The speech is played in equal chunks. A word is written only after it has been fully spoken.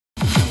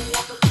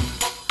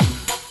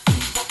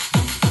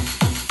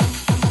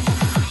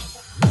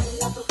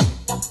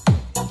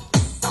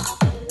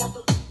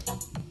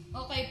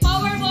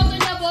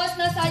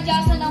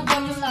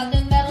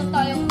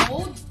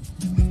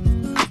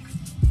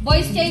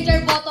voice changer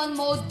button,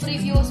 mode,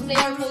 previews,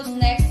 player post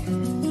next,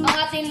 ang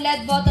ating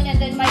LED button, and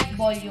then mic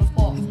volume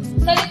po.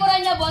 Sa likuran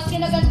niya, boss,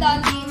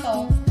 kinagandaan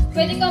dito,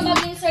 pwede kang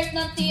mag-insert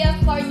ng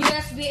TF card,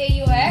 USB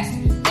AUX,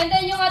 and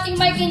then yung ating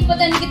mic input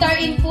and guitar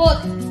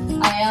input.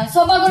 Ayan.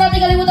 So, bago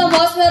natin kalimutan,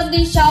 boss, meron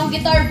din siyang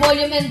guitar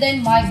volume and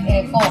then mic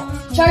echo.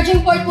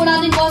 Charging port po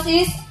natin, boss,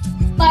 is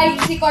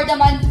Type-C cord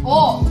naman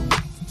po.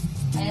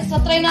 Ayan.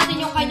 So, try natin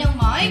yung kanyang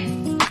mic.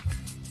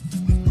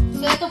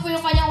 So, ito po yung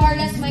kanyang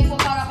wireless mic po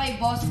para kay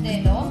Boss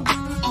Delo.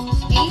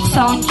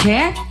 Sound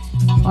check.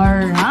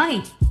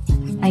 Alright.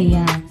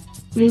 Ayan.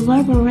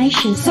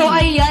 Reverberation. So,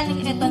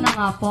 ayan. Ito na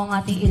nga po ang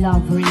ating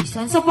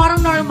elaboration. So,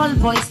 parang normal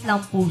voice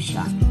lang po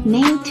siya.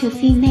 Male to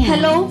female.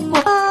 Hello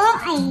po. Oh,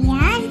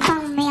 ayan.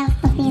 Pang male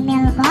to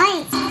female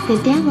voice. The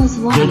devil's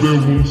voice. The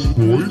devil's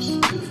voice?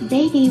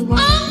 Baby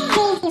voice.